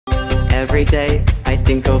Every day, I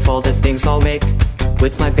think of all the things I'll make.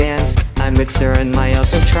 With my bands, my mixer and my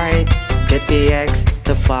oven tray. Get the eggs,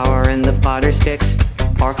 the flour and the butter sticks.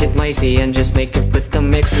 Arc it lightly and just make it with the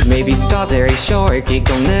mix. Maybe strawberry shortcake,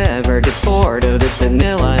 I'll never get bored of this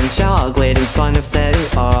vanilla and chocolate and fun of setting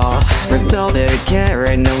off. Refill the carrot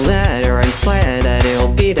and a letter and swear that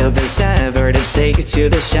it'll be the best ever to take it to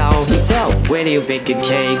the shower. You tell when you bake a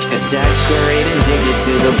cake, decorate and dig it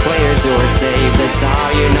to the players who are safe. That's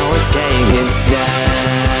how you know it's cake. It's steaks,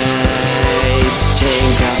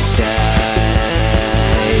 chain got steaks,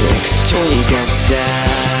 chain got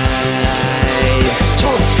steaks.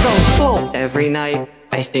 Every night,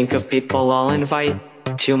 I think of people I'll invite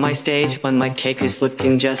to my stage when my cake is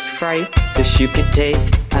looking just right. Wish you could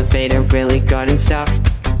taste, I made it really good and stuff.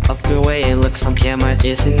 Up the way it looks on camera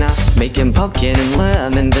is enough. Making pumpkin and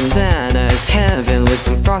lemon banana is heaven, with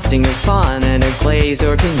some frosting and fun and a glaze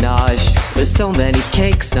or ganache. With so many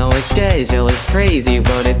cakes, no schedule is crazy,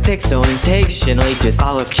 but it picks so impatiently, cause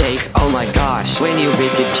olive cake, oh my gosh. When you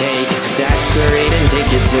bake a cake, decorate and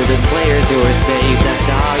take it to the players who are safe. That's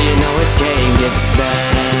how you know it's cake. It's steak,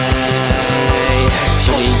 cake,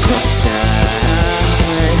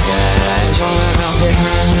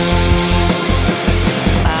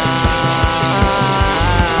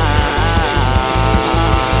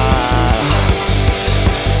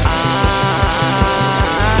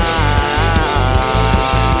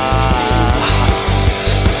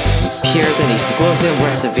 Here's an exclusive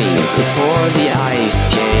recipe for the ice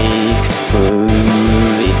cake. Ooh,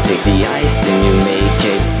 you take the ice and you make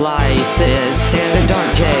it slices. And the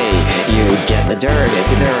dark cake, you get the dirt at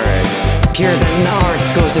the dirt. Here's an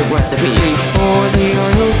exclusive recipe for the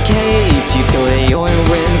oil cake. You go the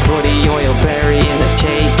oil in for the oil berry in the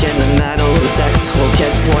cake, and the metal text will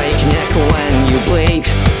get break neck when you blink.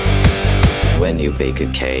 When you bake a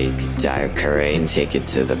cake, decorate and take it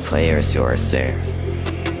to the players who are safe.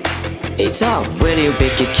 It's up when you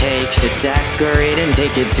bake a cake, decorate and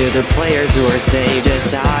take it to the players who are safe.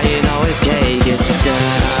 Just how you know it's cake. It's steak,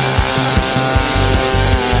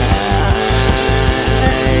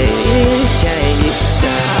 cake, it's steak,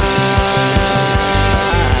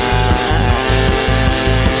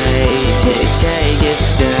 it's cake, it's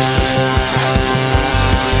steak,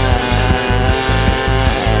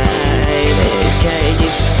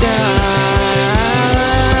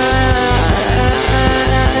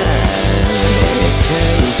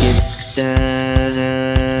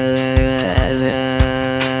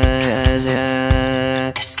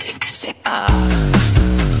 it's cake, it's steak.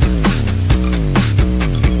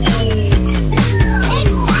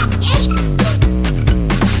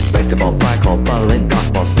 Basketball, black hole, bowling,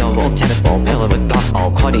 golfball, snowball, tennis ball, pillow with golf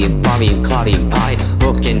ball, quaddy and barmy and cloudy and pie,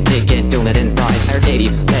 hook and pick and doom it and fries,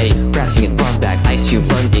 arcade, lay, grassing and barf back, ice cube,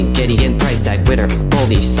 running, getty and price tag, witter,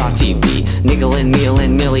 boldy, sock TV, nickel and meal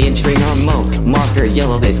and millie and string or mo, marker,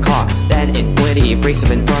 yellow base clock, that and witty, brace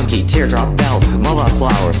up and brunky, teardrop bell, mullet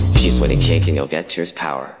flower. She's winning cake and you'll get tears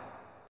power.